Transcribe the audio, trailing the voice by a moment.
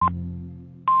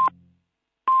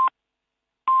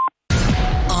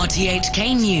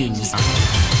RTHK News.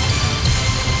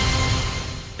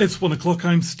 It's 1 o'clock.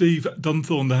 I'm Steve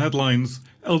Dunthorne. The headlines.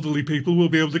 Elderly people will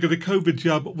be able to get a COVID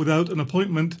jab without an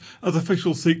appointment as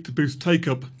officials seek to boost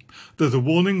take-up. There's a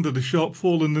warning that a sharp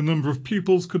fall in the number of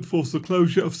pupils could force the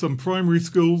closure of some primary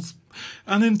schools.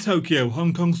 And in Tokyo,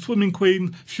 Hong Kong's swimming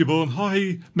queen, Siobhan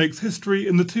Haughey, makes history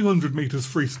in the 200 metres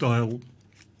freestyle.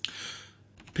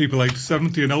 People aged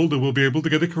 70 and older will be able to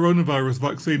get a coronavirus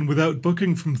vaccine without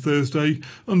booking from Thursday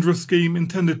under a scheme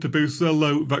intended to boost their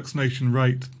low vaccination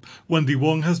rate. Wendy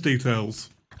Wong has details.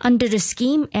 Under the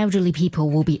scheme, elderly people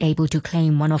will be able to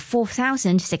claim one of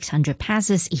 4,600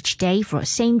 passes each day for a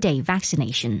same-day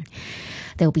vaccination.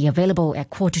 They'll be available at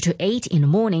 7:45 in the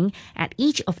morning at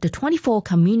each of the 24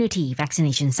 community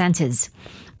vaccination centres.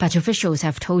 But officials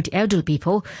have told elderly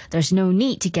people there's no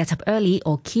need to get up early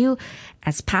or queue,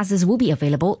 as passes will be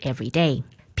available every day.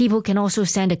 People can also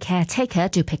send a caretaker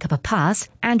to pick up a pass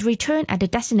and return at a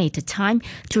designated time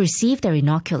to receive their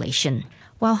inoculation.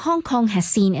 While Hong Kong has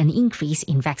seen an increase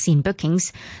in vaccine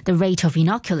bookings, the rate of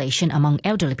inoculation among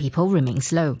elderly people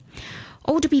remains low.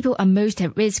 Older people are most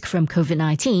at risk from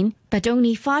COVID-19, but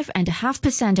only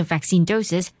 5.5% of vaccine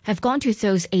doses have gone to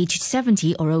those aged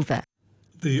 70 or over.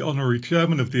 The honorary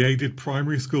chairman of the Aided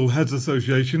Primary School Heads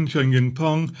Association, Cheng Ying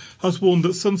Pong, has warned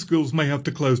that some schools may have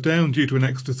to close down due to an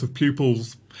exodus of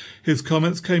pupils. His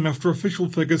comments came after official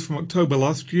figures from October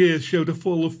last year showed a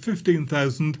fall of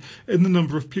 15,000 in the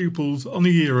number of pupils on a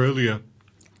year earlier.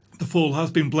 The fall has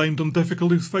been blamed on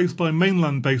difficulties faced by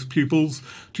mainland-based pupils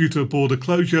due to a border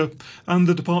closure and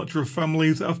the departure of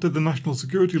families after the national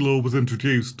security law was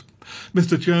introduced.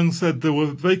 Mr. Chang said there were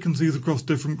vacancies across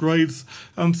different grades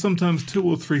and sometimes 2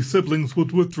 or 3 siblings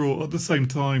would withdraw at the same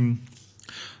time.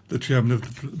 The chairman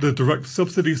of the Direct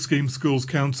Subsidy Scheme Schools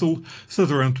Council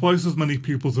says around twice as many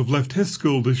pupils have left his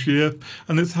school this year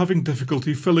and it's having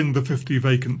difficulty filling the 50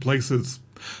 vacant places.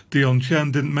 Dion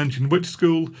Chen didn't mention which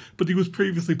school, but he was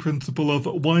previously principal of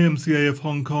YMCA of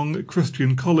Hong Kong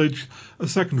Christian College, a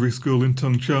secondary school in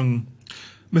Tung Chung.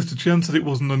 Mr. Chen said it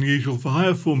wasn't unusual for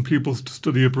higher form pupils to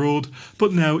study abroad,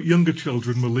 but now younger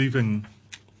children were leaving.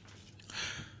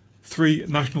 3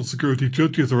 national security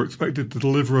judges are expected to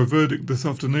deliver a verdict this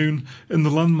afternoon in the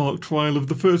landmark trial of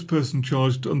the first person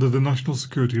charged under the national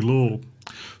security law.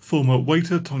 Former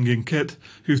waiter Tong Yin Kit,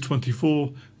 who's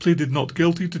 24, pleaded not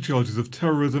guilty to charges of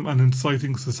terrorism and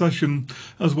inciting secession,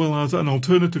 as well as an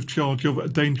alternative charge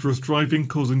of dangerous driving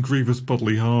causing grievous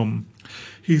bodily harm.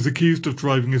 He's accused of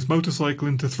driving his motorcycle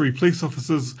into 3 police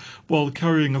officers while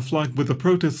carrying a flag with a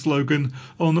protest slogan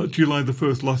on July the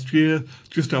 1st last year,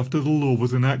 just after the law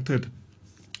was enacted.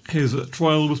 His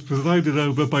trial was presided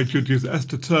over by judges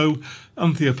Esther To,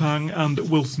 Anthea Pang and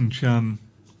Wilson Chan.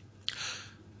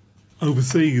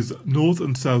 Overseas, North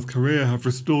and South Korea have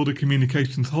restored a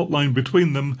communications hotline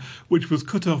between them, which was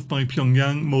cut off by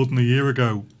Pyongyang more than a year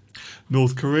ago.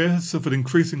 North Korea has suffered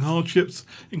increasing hardships,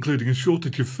 including a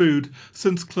shortage of food,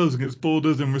 since closing its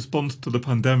borders in response to the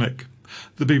pandemic.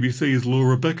 The BBC's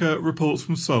Laura Becker reports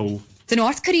from Seoul. The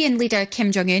North Korean leader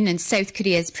Kim Jong-un and South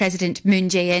Korea's President Moon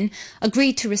Jae-in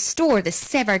agreed to restore the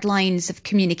severed lines of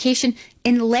communication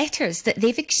in letters that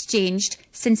they've exchanged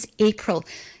since April.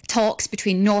 Talks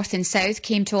between North and South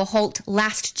came to a halt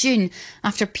last June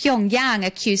after Pyongyang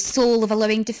accused Seoul of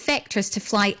allowing defectors to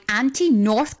fly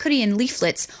anti-North Korean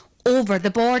leaflets over the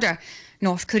border.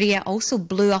 North Korea also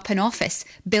blew up an office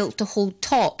built to hold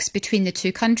talks between the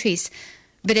two countries.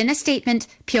 But in a statement,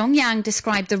 Pyongyang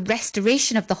described the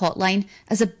restoration of the hotline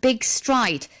as a big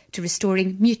stride to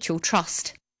restoring mutual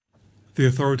trust. The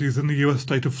authorities in the US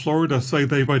state of Florida say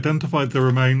they've identified the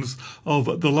remains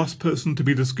of the last person to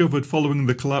be discovered following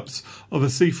the collapse of a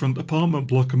seafront apartment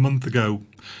block a month ago.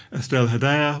 Estelle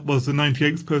Hedaya was the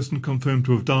 98th person confirmed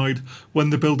to have died when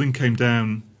the building came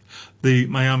down. The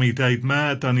Miami-Dade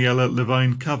mayor, Daniela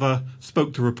Levine Cava,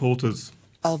 spoke to reporters.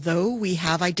 Although we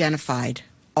have identified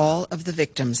all of the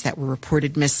victims that were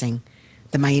reported missing,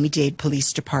 the Miami-Dade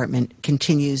Police Department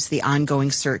continues the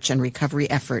ongoing search and recovery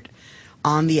effort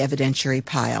on the evidentiary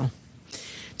pile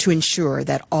to ensure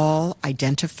that all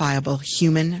identifiable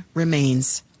human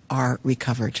remains are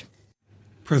recovered.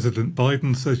 President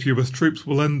Biden says US troops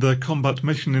will end their combat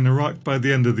mission in Iraq by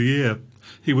the end of the year.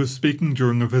 He was speaking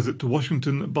during a visit to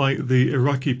Washington by the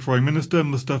Iraqi Prime Minister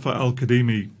Mustafa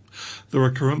al-Kadhimi. There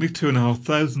are currently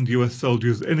 2,500 US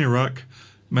soldiers in Iraq.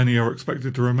 Many are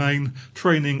expected to remain,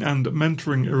 training and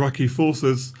mentoring Iraqi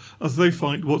forces as they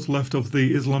fight what's left of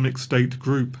the Islamic State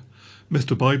group.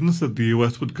 Mr. Biden said the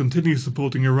US would continue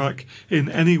supporting Iraq in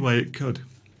any way it could.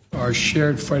 Our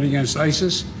shared fight against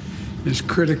ISIS is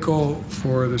critical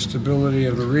for the stability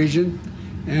of the region,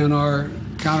 and our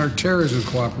counterterrorism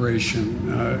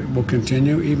cooperation will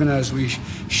continue even as we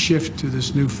shift to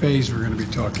this new phase we're going to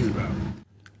be talking about.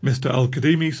 Mr.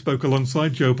 Al-Kadhimi spoke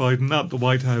alongside Joe Biden at the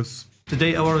White House.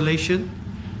 Today our relation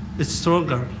is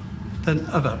stronger than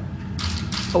ever.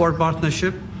 Our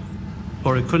partnership,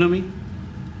 our economy,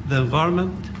 the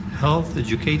environment, health,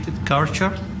 educated,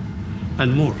 culture,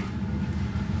 and more.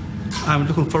 I'm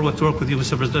looking forward to work with you,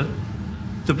 Mr. President,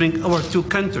 to bring our two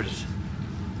countries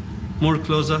more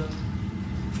closer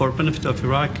for benefit of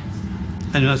Iraq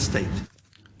and the United States.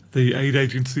 The aid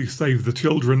agency Save the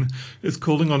Children is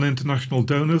calling on international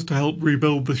donors to help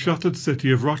rebuild the shattered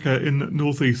city of Raqqa in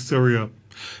northeast Syria.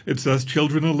 It says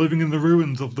children are living in the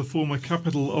ruins of the former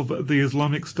capital of the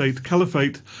Islamic State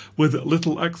Caliphate with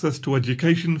little access to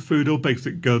education, food or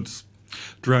basic goods.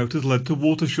 Drought has led to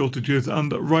water shortages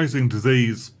and rising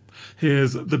disease.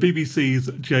 Here's the BBC's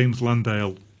James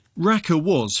Landale. Raqqa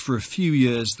was, for a few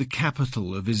years, the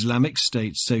capital of Islamic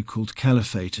State's so-called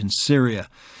caliphate in Syria.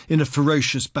 In a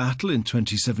ferocious battle in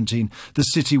 2017, the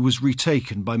city was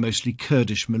retaken by mostly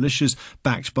Kurdish militias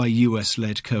backed by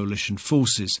US-led coalition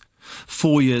forces.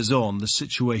 4 years on, the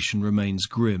situation remains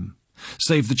grim.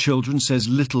 Save the Children says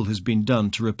little has been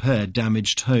done to repair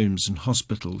damaged homes and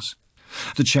hospitals.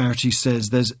 The charity says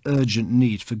there's urgent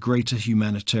need for greater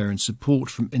humanitarian support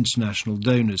from international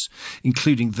donors,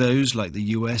 including those like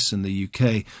the US and the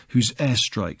UK, whose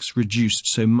airstrikes reduced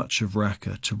so much of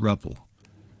Raqqa to rubble.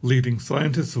 Leading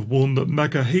scientists have warned that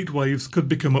mega heat waves could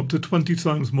become up to 20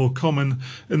 times more common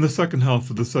in the second half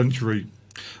of the century.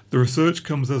 The research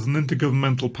comes as an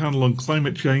intergovernmental panel on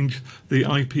climate change, the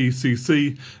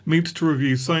IPCC, meets to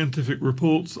review scientific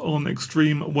reports on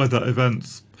extreme weather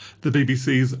events. The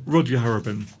BBC's Roger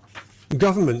Harrabin.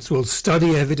 Governments will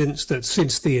study evidence that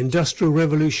since the Industrial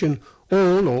Revolution,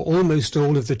 all or almost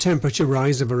all of the temperature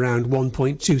rise of around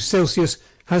 1.2 Celsius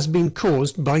has been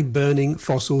caused by burning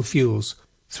fossil fuels.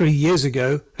 3 years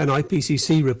ago, an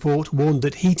IPCC report warned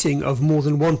that heating of more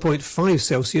than 1.5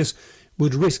 Celsius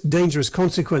would risk dangerous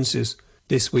consequences.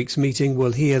 This week's meeting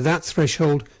will hear that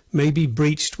threshold may be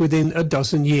breached within a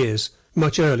dozen years,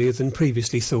 much earlier than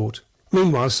previously thought.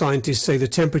 Meanwhile, scientists say the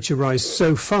temperature rise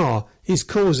so far is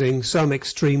causing some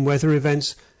extreme weather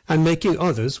events and making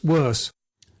others worse.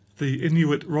 The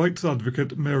Inuit rights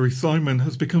advocate Mary Simon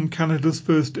has become Canada's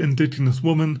first Indigenous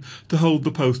woman to hold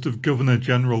the post of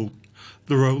Governor-General.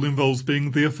 The role involves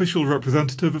being the official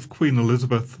representative of Queen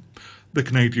Elizabeth. The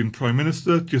Canadian Prime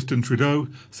Minister, Justin Trudeau,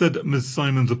 said Ms.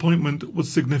 Simon's appointment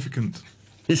was significant.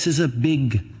 This is a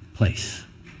big place.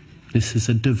 This is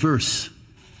a diverse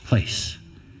place.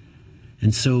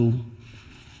 And so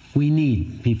we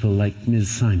need people like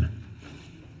Ms. Simon,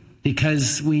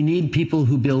 because we need people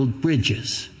who build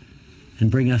bridges and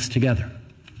bring us together.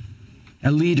 A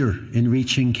leader in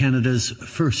reaching Canada's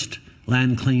first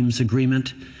land claims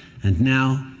agreement, and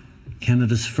now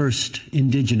Canada's first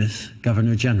Indigenous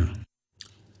Governor-General.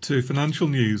 To financial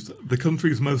news, the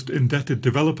country's most indebted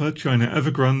developer, China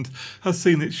Evergrande, has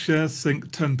seen its shares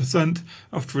sink 10%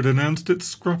 after it announced it's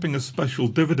scrapping a special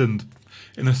dividend.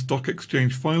 In a stock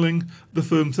exchange filing, the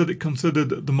firm said it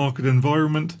considered the market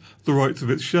environment, the rights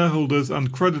of its shareholders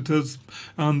and creditors,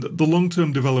 and the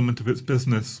long-term development of its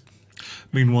business.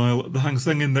 Meanwhile, the Hang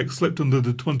Seng Index slipped under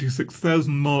the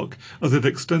 26,000 mark as it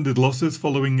extended losses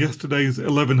following yesterday's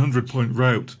 1,100-point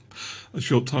rout. A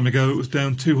short time ago, it was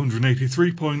down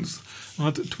 283 points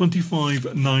at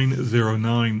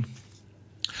 25,909.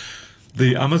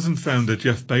 The Amazon founder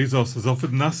Jeff Bezos has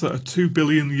offered NASA a $2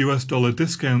 billion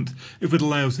discount if it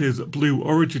allows his Blue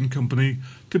Origin company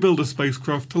to build a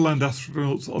spacecraft to land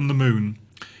astronauts on the moon.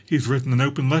 He's written an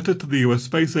open letter to the US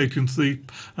Space Agency,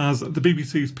 as the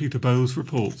BBC's Peter Bowes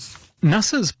reports.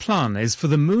 NASA's plan is for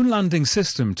the moon landing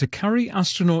system to carry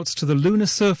astronauts to the lunar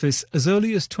surface as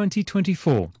early as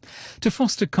 2024. To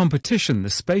foster competition,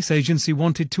 the space agency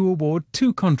wanted to award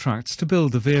 2 contracts to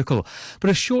build the vehicle,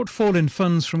 but a shortfall in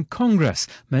funds from Congress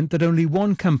meant that only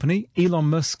one company,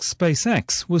 Elon Musk's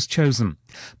SpaceX, was chosen.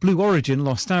 Blue Origin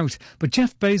lost out, but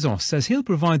Jeff Bezos says he'll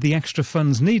provide the extra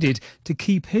funds needed to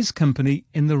keep his company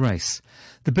in the race.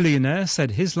 The billionaire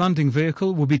said his landing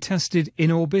vehicle will be tested in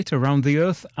orbit around the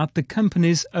Earth at the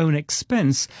company's own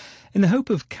expense, in the hope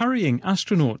of carrying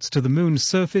astronauts to the moon's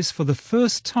surface for the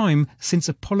first time since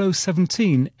Apollo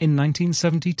 17 in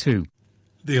 1972.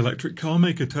 The electric car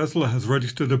maker Tesla has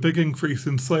registered a big increase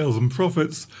in sales and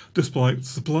profits despite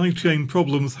supply chain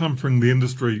problems hampering the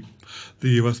industry.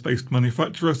 The US-based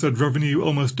manufacturer said revenue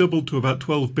almost doubled to about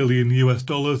 $12 billion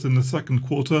in the second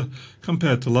quarter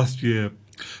compared to last year.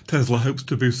 Tesla hopes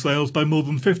to boost sales by more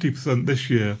than 50% this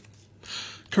year.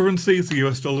 Currencies, the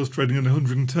US dollar is trading at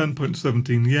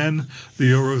 110.17 yen, the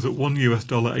euro is at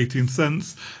 $1 18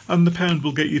 cents, and the pound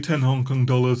will get you 10 Hong Kong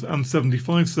dollars and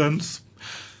 75 cents.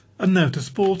 And now to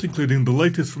sport, including the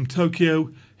latest from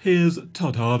Tokyo. Here's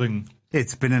Todd Harding.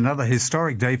 It's been another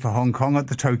historic day for Hong Kong at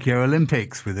the Tokyo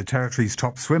Olympics, with the territory's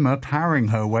top swimmer powering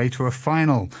her way to a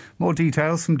final. More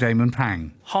details from Damon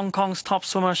Pang. Hong Kong's top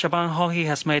swimmer Siobhan Haughey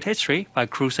has made history by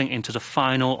cruising into the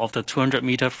final of the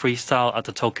 200-meter freestyle at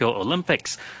the Tokyo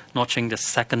Olympics, notching the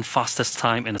second fastest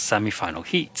time in the semi-final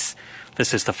heats.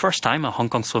 This is the first time a Hong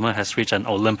Kong swimmer has reached an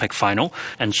Olympic final,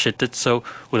 and she did so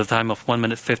with a time of 1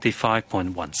 minute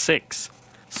 55.16.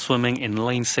 Swimming in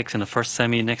lane 6 in the first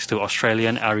semi next to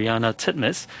Australian Ariana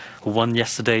Titmus, who won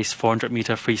yesterday's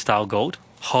 400-meter freestyle gold,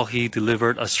 Haughey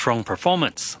delivered a strong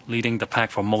performance, leading the pack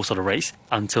for most of the race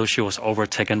until she was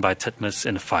overtaken by Titmus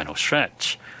in the final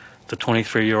stretch. The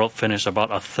 23-year-old finished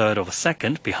about a third of a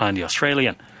second behind the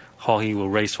Australian. Haughey will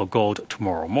race for gold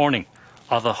tomorrow morning.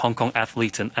 Other Hong Kong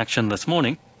athletes in action this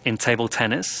morning. In table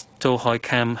tennis, Do Hoi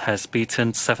Kam has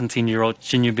beaten 17-year-old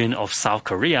Jin Yubin of South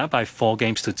Korea by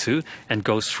 4-2 and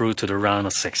goes through to the round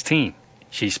of 16.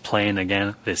 She's playing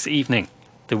again this evening.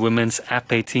 The women's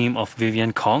épée team of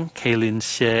Vivian Kong, Kailin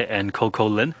Xie and Coco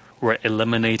Lin were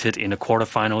eliminated in the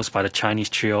quarterfinals by the Chinese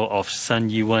trio of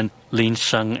Sun Yiwen, Lin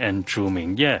Sheng and Zhu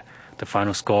Mingye. The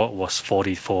final score was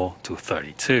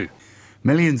 44-32.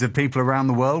 Millions of people around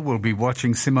the world will be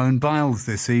watching Simone Biles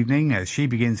this evening as she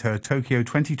begins her Tokyo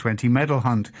 2020 medal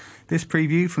hunt. This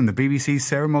preview from the BBC's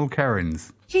Sarah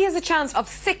Mulkerins. She has a chance of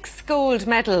 6 gold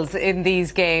medals in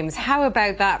these games. How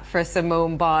about that for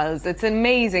Simone Biles? It's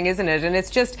amazing, isn't it? And it's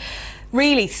just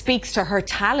really speaks to her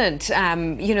talent.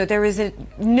 There is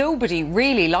nobody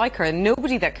really like her, and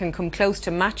nobody that can come close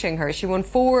to matching her. She won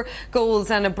 4 golds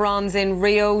and a bronze in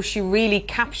Rio. She really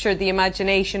captured the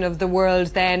imagination of the world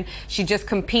then. She just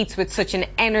competes with such an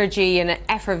energy and an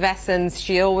effervescence.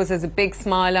 She always has a big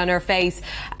smile on her face,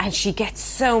 and she gets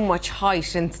so much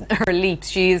height in her leaps.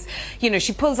 She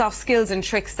pulls off skills and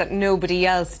tricks that nobody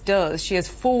else does. She has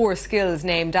 4 skills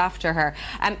named after her.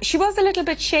 She was a little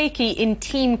bit shaky in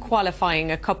team qualifying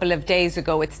a couple of days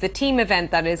ago. It's the team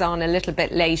event that is on a little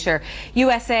bit later.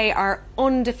 USA are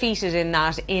undefeated in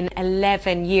that in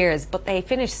 11 years, but they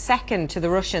finished second to the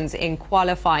Russians in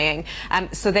qualifying.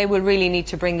 So they will really need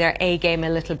to bring their A game a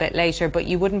little bit later, but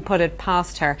you wouldn't put it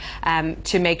past her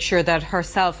to make sure that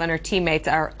herself and her teammates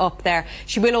are up there.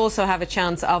 She will also have a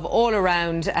chance of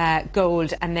all-around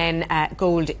gold, and then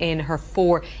gold in her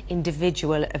 4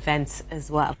 individual events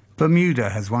as well. Bermuda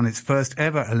has won its first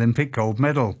ever Olympic gold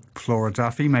medal. Flora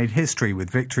Duffy made history with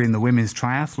victory in the women's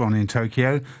triathlon in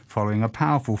Tokyo, following a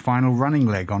powerful final running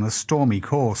leg on a stormy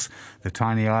course. The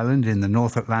tiny island in the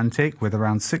North Atlantic, with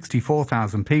around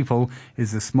 64,000 people,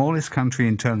 is the smallest country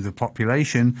in terms of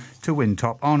population to win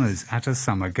top honours at a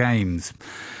summer games.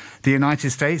 The United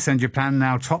States and Japan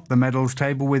now top the medals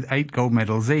table with 8 gold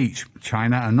medals each.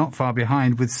 China are not far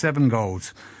behind with 7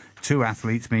 golds. 2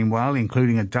 athletes, meanwhile,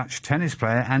 including a Dutch tennis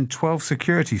player and 12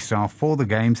 security staff for the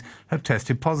Games, have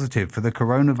tested positive for the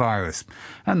coronavirus.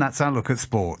 And that's our look at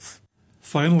sports.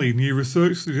 Finally, new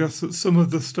research suggests that some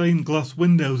of the stained glass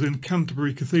windows in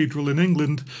Canterbury Cathedral in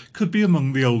England could be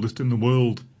among the oldest in the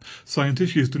world.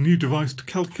 Scientists used a new device to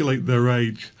calculate their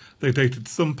age. They dated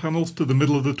some panels to the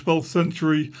middle of the 12th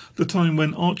century, the time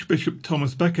when Archbishop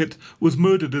Thomas Becket was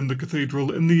murdered in the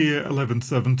cathedral in the year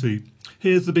 1170.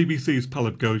 Here's the BBC's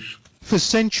Palab Ghosh. For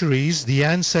centuries, the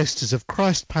ancestors of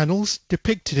Christ panels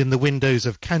depicted in the windows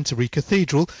of Canterbury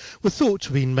Cathedral were thought to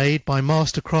have been made by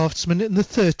master craftsmen in the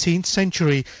 13th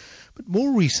century. But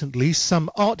more recently,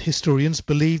 some art historians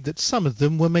believed that some of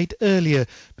them were made earlier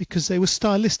because they were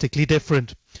stylistically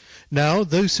different. Now,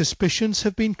 those suspicions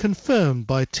have been confirmed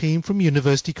by a team from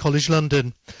University College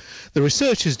London. The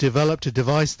researchers developed a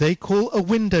device they call a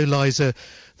windowlizer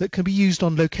that can be used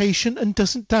on location and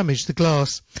doesn't damage the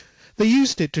glass. They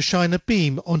used it to shine a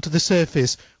beam onto the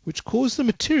surface, which caused the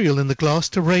material in the glass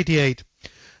to radiate.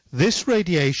 This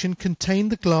radiation contained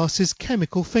the glass's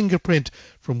chemical fingerprint,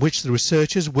 from which the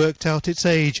researchers worked out its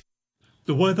age.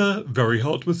 The weather, very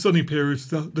hot with sunny periods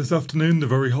this afternoon. The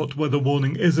very hot weather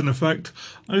warning is in effect.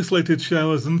 Isolated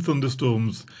showers and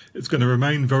thunderstorms. It's going to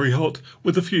remain very hot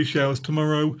with a few showers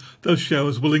tomorrow. Those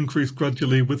showers will increase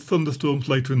gradually with thunderstorms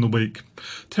later in the week.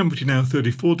 Temperature now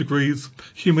 34 degrees.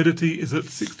 Humidity is at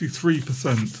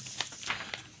 63%.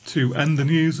 To end the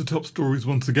news, the top stories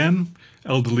once again.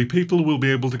 Elderly people will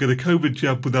be able to get a COVID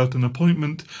jab without an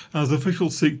appointment as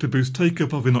officials seek to boost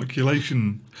take-up of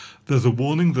inoculation. There's a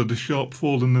warning that a sharp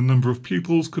fall in the number of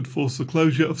pupils could force the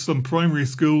closure of some primary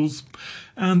schools.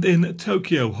 And in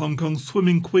Tokyo, Hong Kong's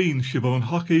swimming queen Siobhan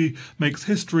Hockey makes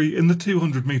history in the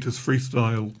 200 metres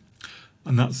freestyle.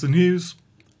 And that's the news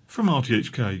from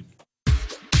RTHK.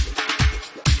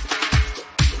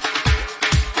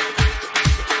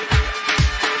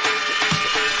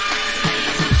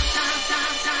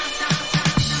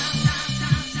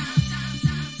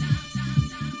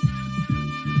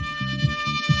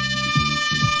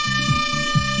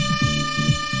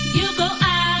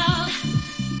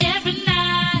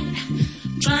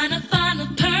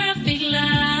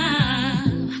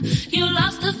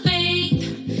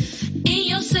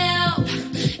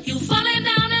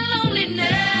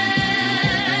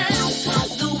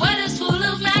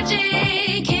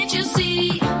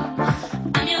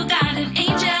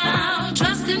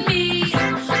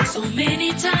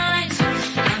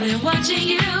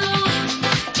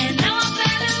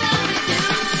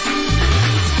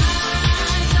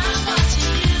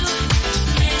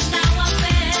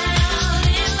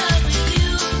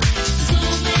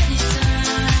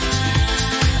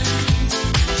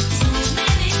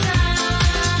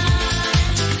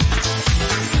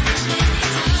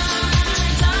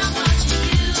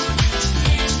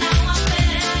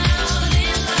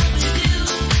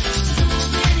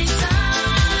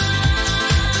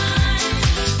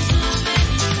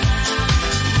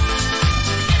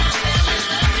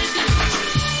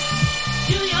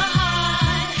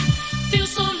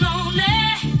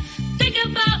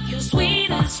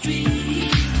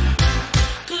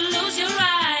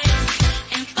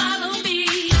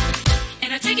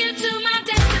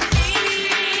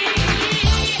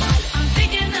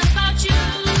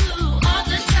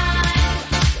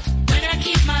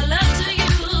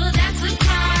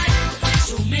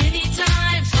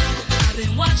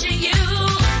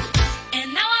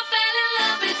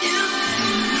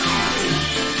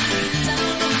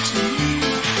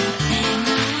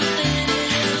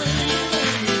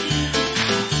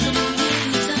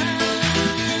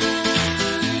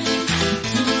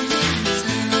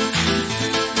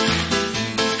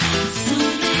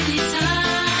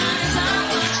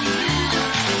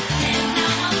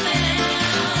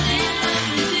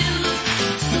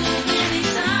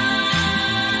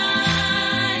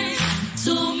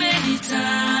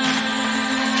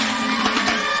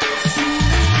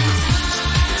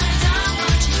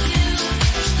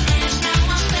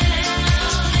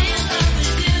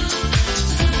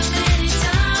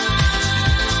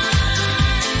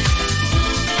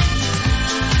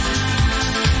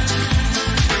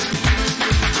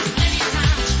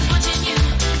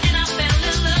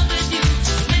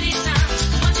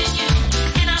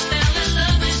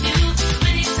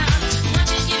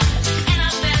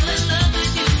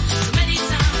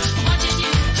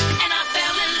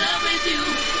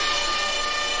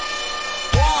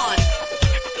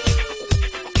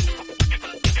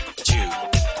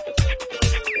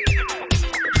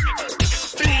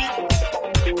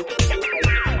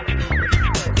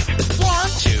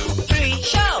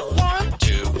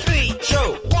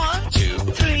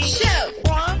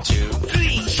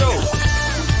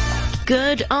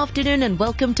 Good afternoon and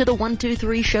welcome to the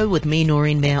 123 show with me,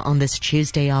 Noreen Mayer, on this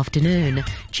Tuesday afternoon.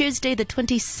 Tuesday the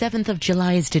 27th of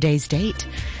July is today's date.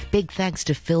 Big thanks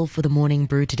to Phil for the morning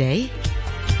brew today.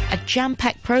 A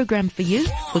jam-packed program for you.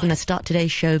 We're going to start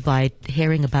today's show by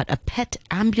hearing about a pet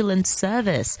ambulance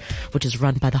service, which is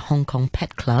run by the Hong Kong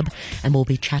Pet Club. And we'll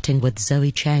be chatting with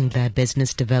Zoe Cheng, their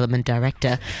business development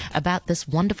director, about this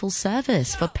wonderful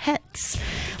service for pets.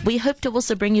 We hope to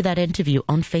also bring you that interview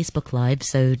on Facebook Live,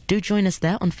 so do join us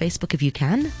there on Facebook if you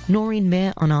can. Noreen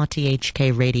Mayer on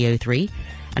RTHK Radio 3.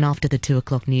 And after the 2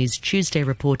 o'clock news, Tuesday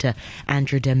reporter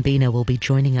Andrew Dembina will be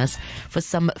joining us for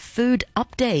some food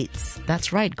updates.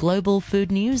 That's right, global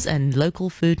food news and local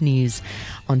food news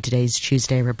on today's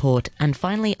Tuesday report. And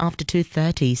finally, after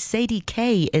 2:30, Sadie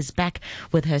Kay is back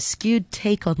with her skewed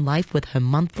take on life with her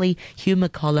monthly humour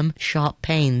column, Sharp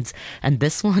Pains. And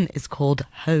this one is called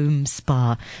Home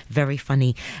Spa. Very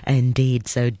funny indeed.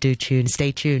 So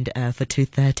stay tuned for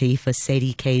 2:30 for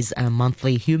Sadie Kay's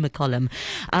monthly humour column.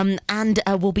 And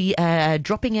will be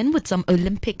dropping in with some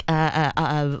Olympic,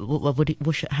 how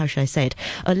should I say it?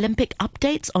 Olympic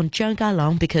updates on Zheng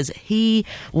Gailong, because he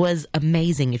was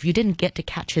amazing. If you didn't get to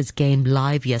catch his game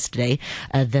live yesterday,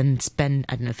 then spend,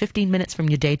 15 minutes from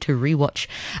your day to rewatch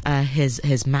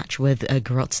his match with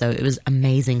Grozzo. It was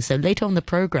amazing. So later on the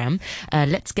program,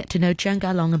 let's get to know Zheng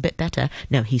Gailong a bit better.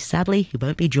 No, he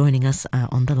won't be joining us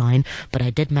on the line, but I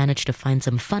did manage to find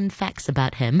some fun facts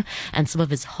about him and some of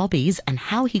his hobbies and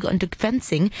how he got into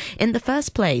fencing in the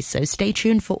first place. So stay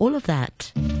tuned for all of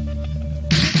that.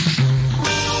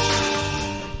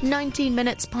 19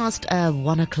 minutes past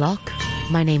 1 o'clock.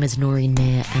 My name is Noreen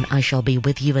Mayer, and I shall be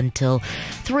with you until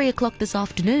 3 o'clock this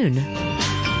afternoon.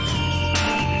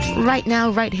 Right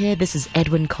now, right here, this is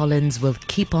Edwyn Collins with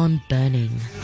Keep On Burning.